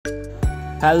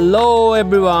Hello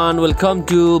everyone, welcome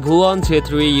to Bhuwan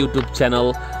Chhetri YouTube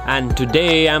channel, and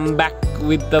today I'm back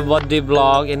with the birthday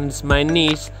vlog, and it's my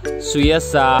niece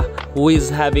SUYASHA who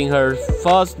is having her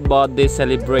first birthday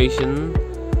celebration.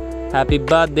 Happy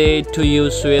birthday to you,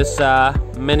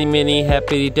 SUYASHA. Many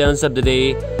happy returns of the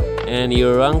day, and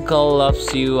your uncle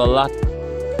loves you a lot.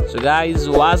 So guys,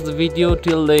 watch the video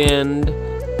till the end,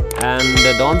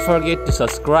 and don't forget to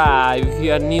subscribe if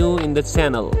you are new in the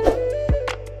channel.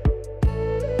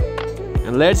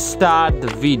 And let's start the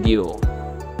video.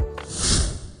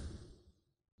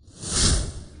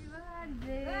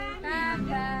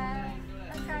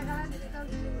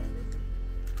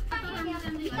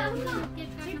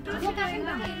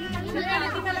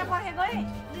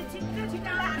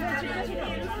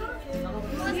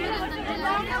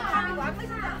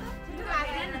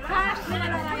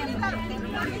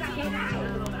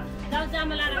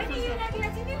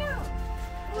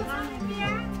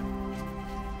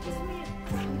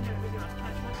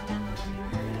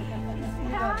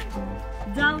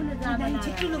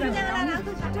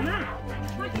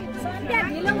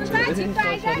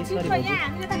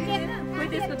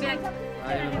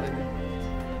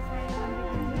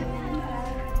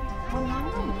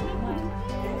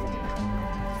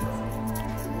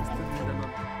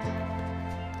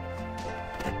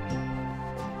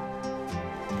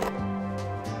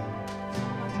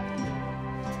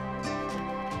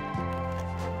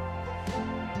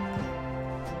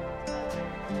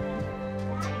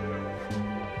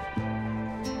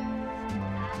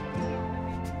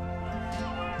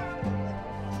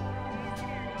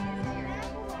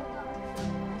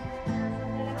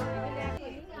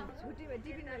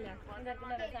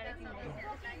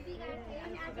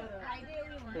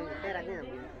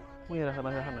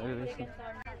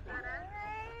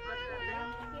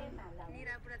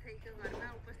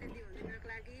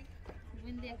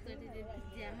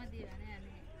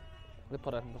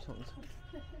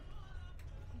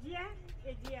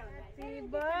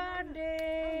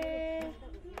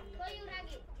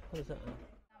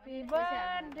 Happy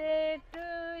birthday to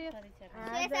you.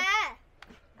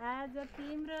 आज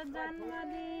तिम्रो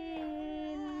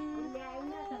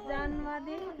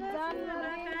जन्मदिन कति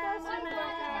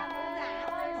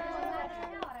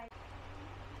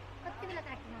बेला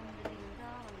काट्नु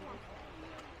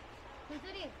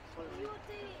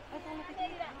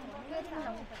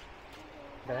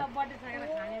birthday सकेर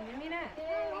खाने दिमिन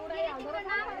happy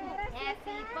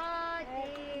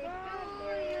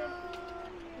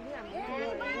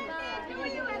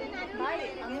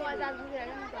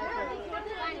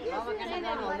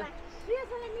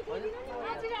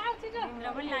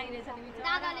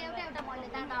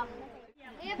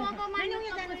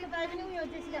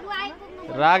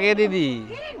रागे दीदी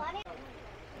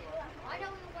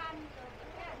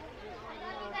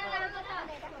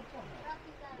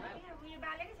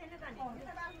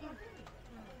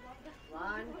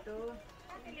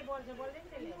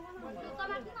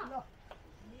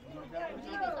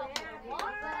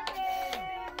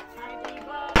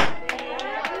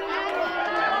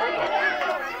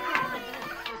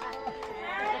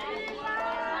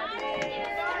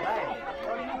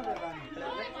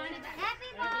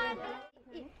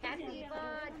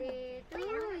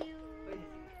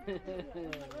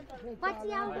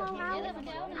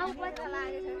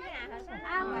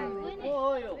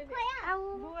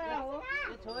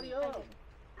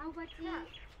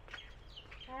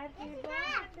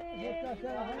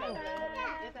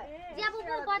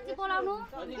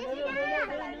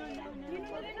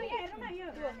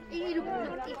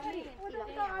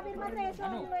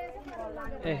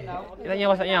kita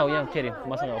nyawa saknya yang kirim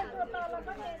masa nggak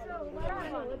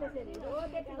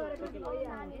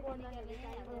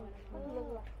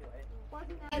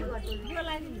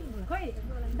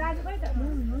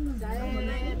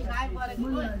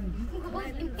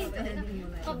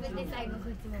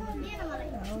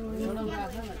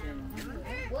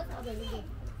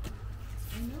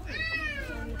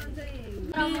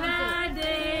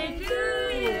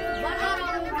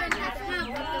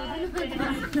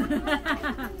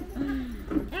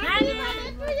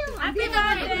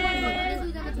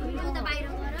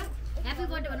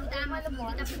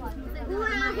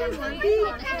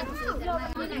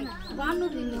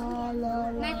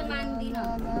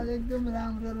एकदम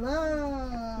राम्रो ल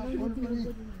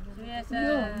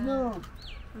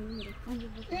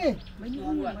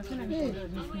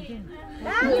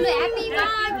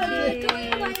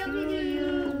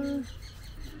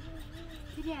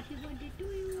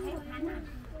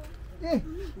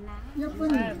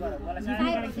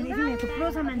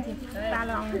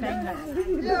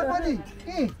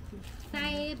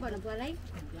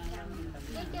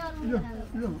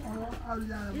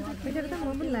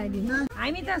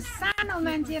हामी त सानो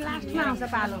मान्छे लास्टमा आउँछ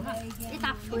पालो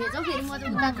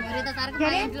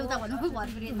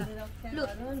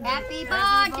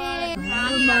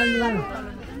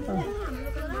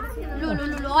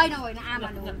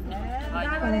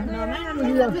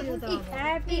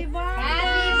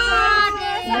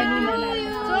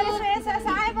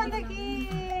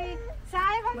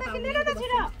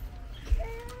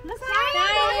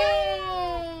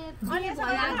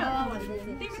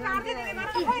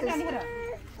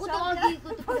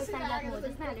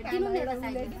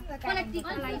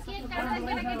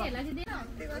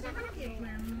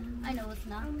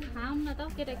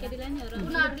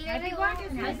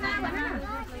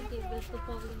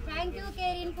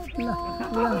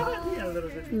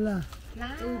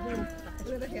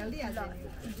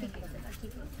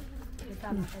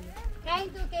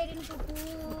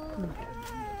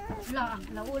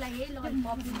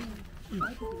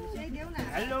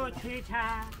Hello, Chhetri.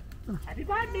 Happy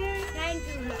birthday. Thank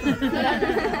you.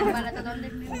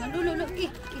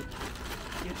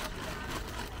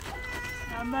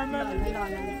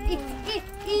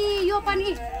 Yo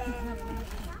pani.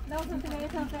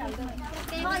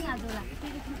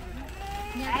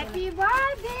 Happy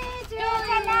birthday to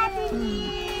Kanatini.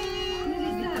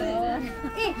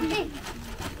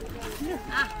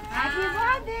 Happy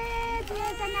birthday to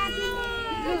Kanatini.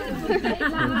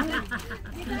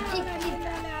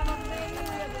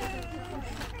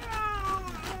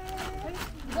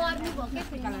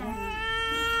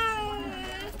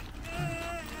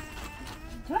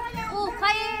 Oh,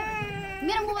 khay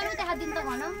मेरो मोबाइल में देखा दिन तो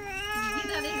खाना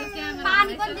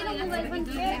पानी कौन दिन मोबाइल में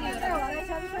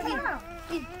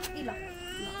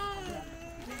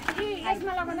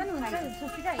यसमा लगाउँदा नि हुन्छ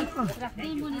सुस्ती चाहिँ राख्दै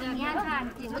मुनि यहाँ छ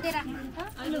आन्टी उतै राख्नु छ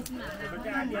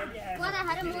कोदा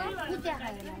हरे मोबाइल उतै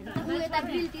खायो उ यता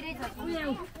बिल तिरै छ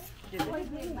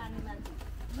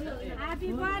Happy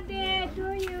birthday to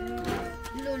you.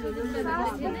 लो लो लो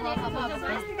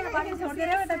छोड्दिएर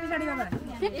एउटा पछाडि गएर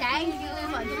थ्यांक यू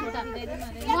भन्छु त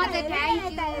म त थ्यांक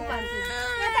यू भन्छु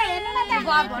यता हेर्नु न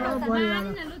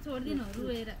त लु छोड्दिनु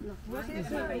रुएर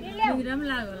बिग्रम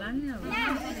लाग्यो होला नि अब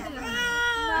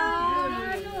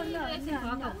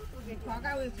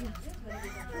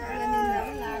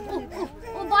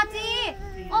ओ बच्ची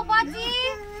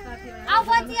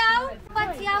आऊ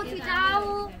बच्ची आऊ छिटो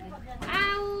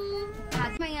आऊ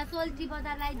हातमा यहाँ सोल्टी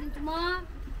बजार लगाइदिन्छु म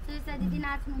सुयशा दिदी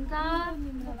नाच्नुहुन्छ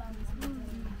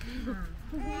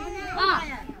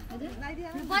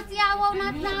बच्ची आऊ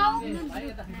नाच्न आऊ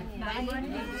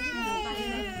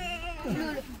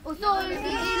ओ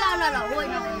सोल्टी ल ल ल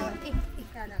होइन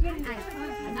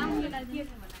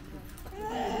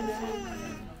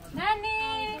नानी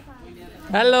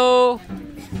हेलो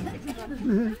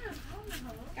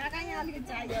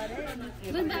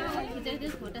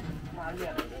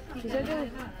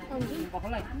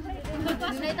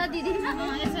नहीं तो दीदी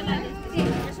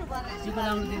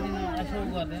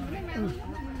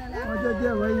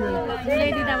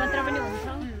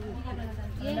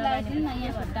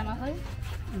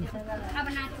अब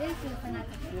नाच्दै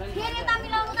फेरि त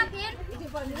मिलाउनु त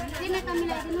फेरि त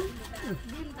मिलाइदिनु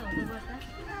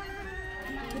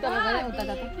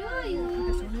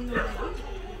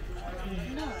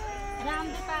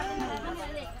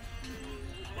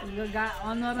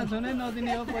अनुहारमा छुनै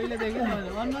नदिने हो पहिलेदेखि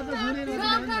अनुहार त छुनै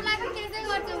डक्टरलाई पनि त्यसै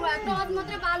गर्छु टप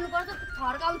मात्रै बाल्नु पर्छ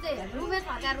थर्काउँछ रुमै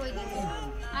थर्काएर रोइदिन्छ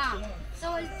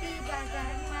सोल्टी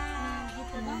बजारमा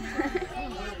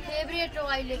फेभरेट हो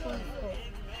अहिलेको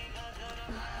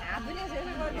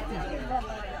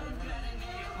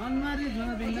अनुहारै छुन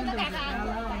दिँदैन नि त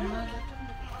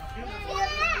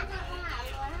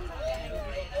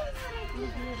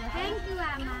थ्याङ्क यू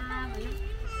आमा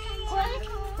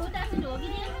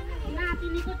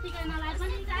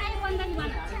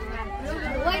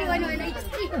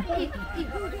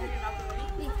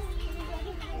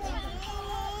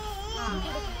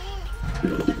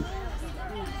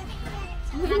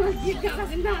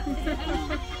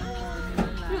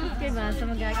के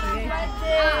भाषामा गाएको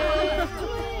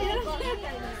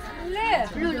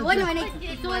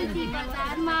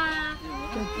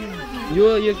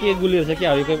यो के गुलियो छ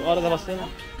क्या हो यो अरू त बस्दैन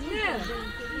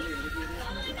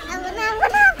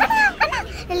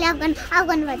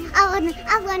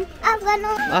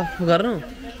आफ गर्नु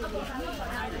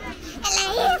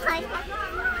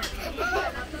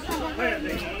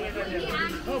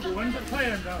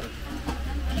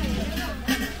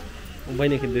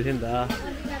बहिनी खेल्दै थियो नि त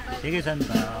ठिकै छ नि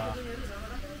त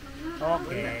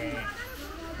ओके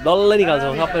डल्लै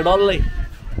निकाल्छौँ सबै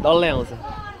डल्लै आउँछ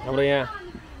हाम्रो यहाँ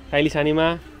काइली सानीमा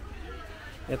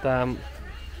यता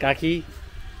काकी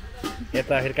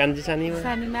यता फेरि कान्छी सानीमा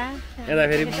सानीमा यता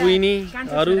फेरि बुइनी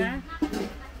अरू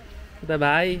यता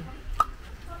भाइ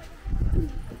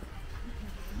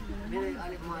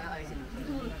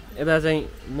यता चाहिँ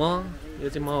म यो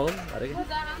चाहिँ म हो अरे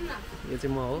यो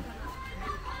चाहिँ म हो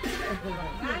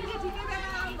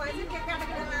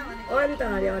अन्त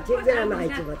अरे ठिकजना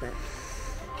माइजू बता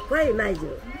खोइ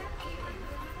माइजू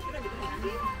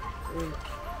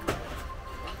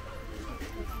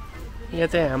यो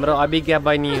चाहिँ हाम्रो अभिज्ञा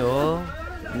बहिनी हो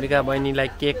अभिज्ञा बहिनीलाई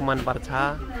केक मनपर्छ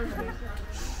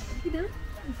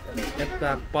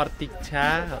यता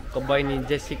प्रतीक्षाको बहिनी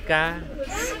जेसिका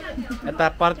यता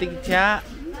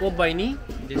प्रतीक्षाको बहिनी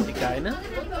जेसिका होइन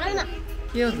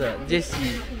के हो त जेसी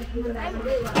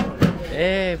ए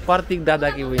प्रतीक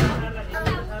दादाकी बहिनी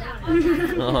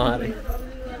अरे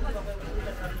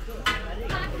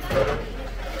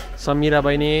समीरा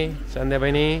बहिनी सन्ध्या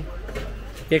बहिनी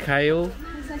के खायो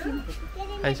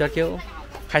खाइसक्यो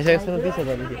खाइसकेको के छ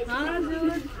भने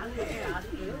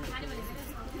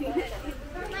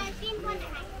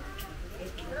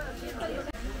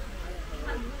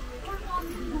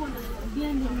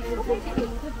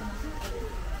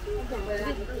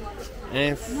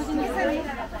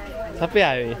सबै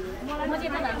आयो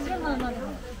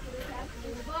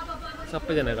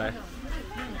सबैजनाको आयो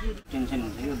टेन्सन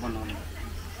हुन्छ यो बनाउनु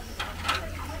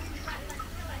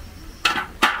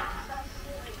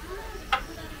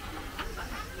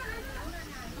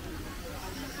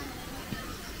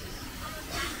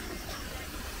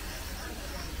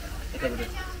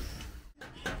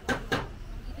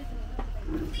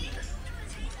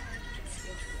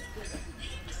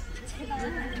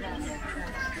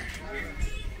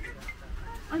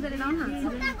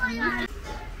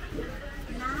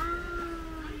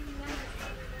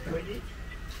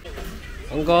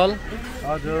अङ्कल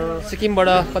हजुर सिक्किमबाट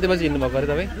कति बजी हिँड्नुभएको अरे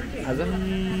तपाईँ आज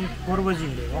 4 बजी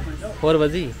हिँडेको 4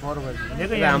 बजी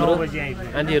हाम्रो आइपुग्यो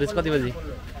आन्टीहरू चाहिँ कति बजी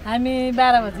हामी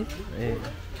 12 बजी ए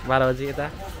 12 बजी यता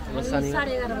सानीमा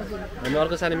हामी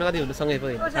अर्को सानीमा कति हुनु सँगै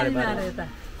पऱ्यो 12:30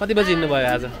 कति बजी हिँड्नुभयो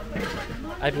आज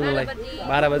आइपुग्नुलाई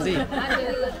 12 बजी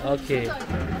ओके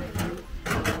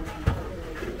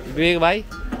विवेक भाइ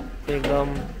एकदम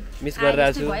मिस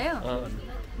गरिरहेको छु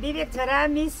विवेक छोरा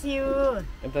मिस यु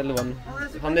यता लु भन्नु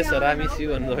सन्देश छोरा मिस यु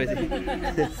भन्नुभएपछि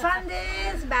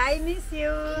सन्देश भाइ मिस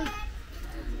यु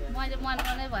मैले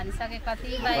मनमा नै भनिसके कति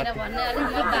बाहिर भन्ने अलि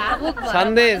भावुक भयो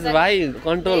सन्देश भाइ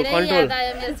कन्ट्रोल कन्ट्रोल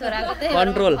मेरो छोराको त्यही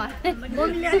कन्ट्रोल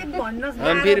मम्मीले अलिक भन्नुहोस्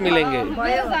हम फिर मिलेंगे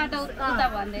साटो उता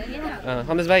भन्दै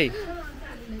सन्देश भाइ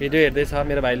भिडियो हेर्दैछ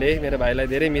मेरो भाइलाई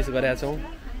धेरै मिस गरेका छौँ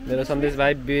मेरो सन्देश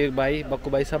भाइ विवेक भाइ बक्कु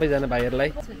भाइ सबैजना भाइहरूलाई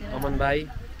अमन भाइ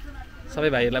सबै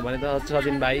भाइहरूलाई भने त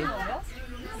सजिन भाइ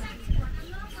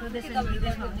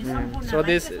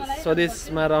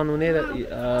स्वदेशमा रहनुहुने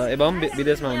एवं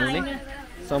विदेशमा हुनुहुने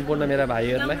सम्पूर्ण मेरा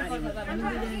भाइहरूलाई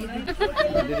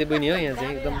दिदी बहिनी हो यहाँ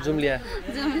चाहिँ एकदम जुम्लिया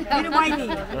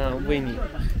बहिनी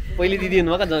पहिले दिदी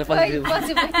हुनुभएको झन् पछि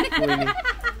बहिनी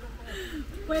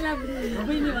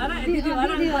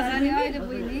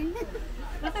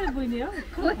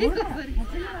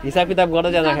हिसाब किताब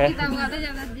गर्दै जाँदा खाए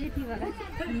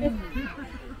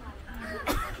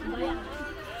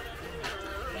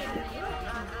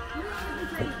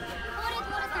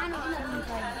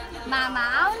मामा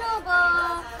आउनु गो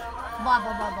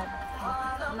बाबा बाबा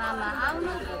मामा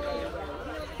आउनु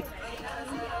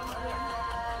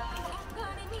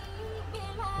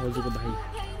हजुरको भाइ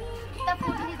त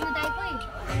फोटो खिच्नु दाइ कोही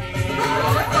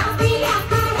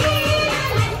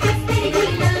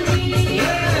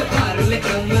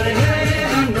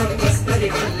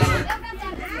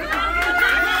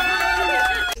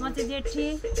म चाहिँ जेठी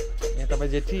ए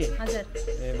तपाईँ जेठी हजुर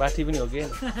ए बाठी पनि हो कि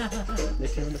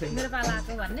जेठी मेरो पाला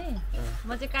आएको भन्ने म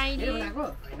चाहिँ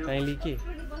काइली के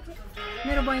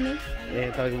मेरो बहिनी ए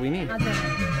तपाईँको बहिनी हजुर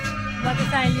म चाहिँ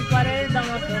काइली परे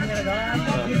दमक हो मेरो घर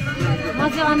म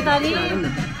चाहिँ अन्तरी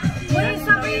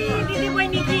सबै दिदी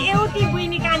बहिनी कि एउटी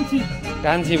बहिनी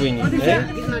कान्छी बहिनी है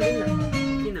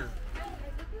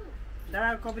दादा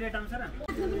कपिराइट आउँछ र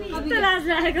कस्तो लाज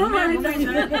लागेको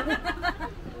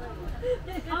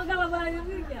अङ्कल बनायो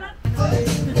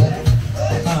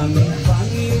पानी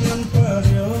पानी मन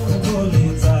पर्यो बोली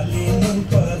चाली मन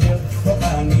पर्यो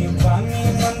पानी पानी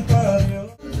मन पर्यो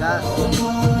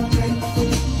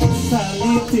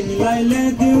साली तिमीलाई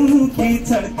ल्याइदिउँ कि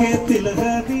छड्के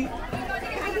तिलहरी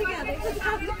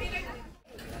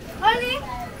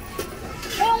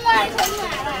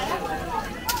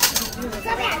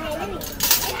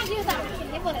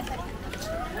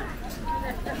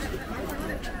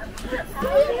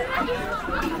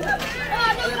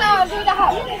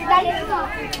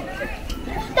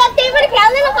त्यही पनि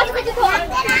फ्याल्दैन पछि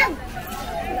पछि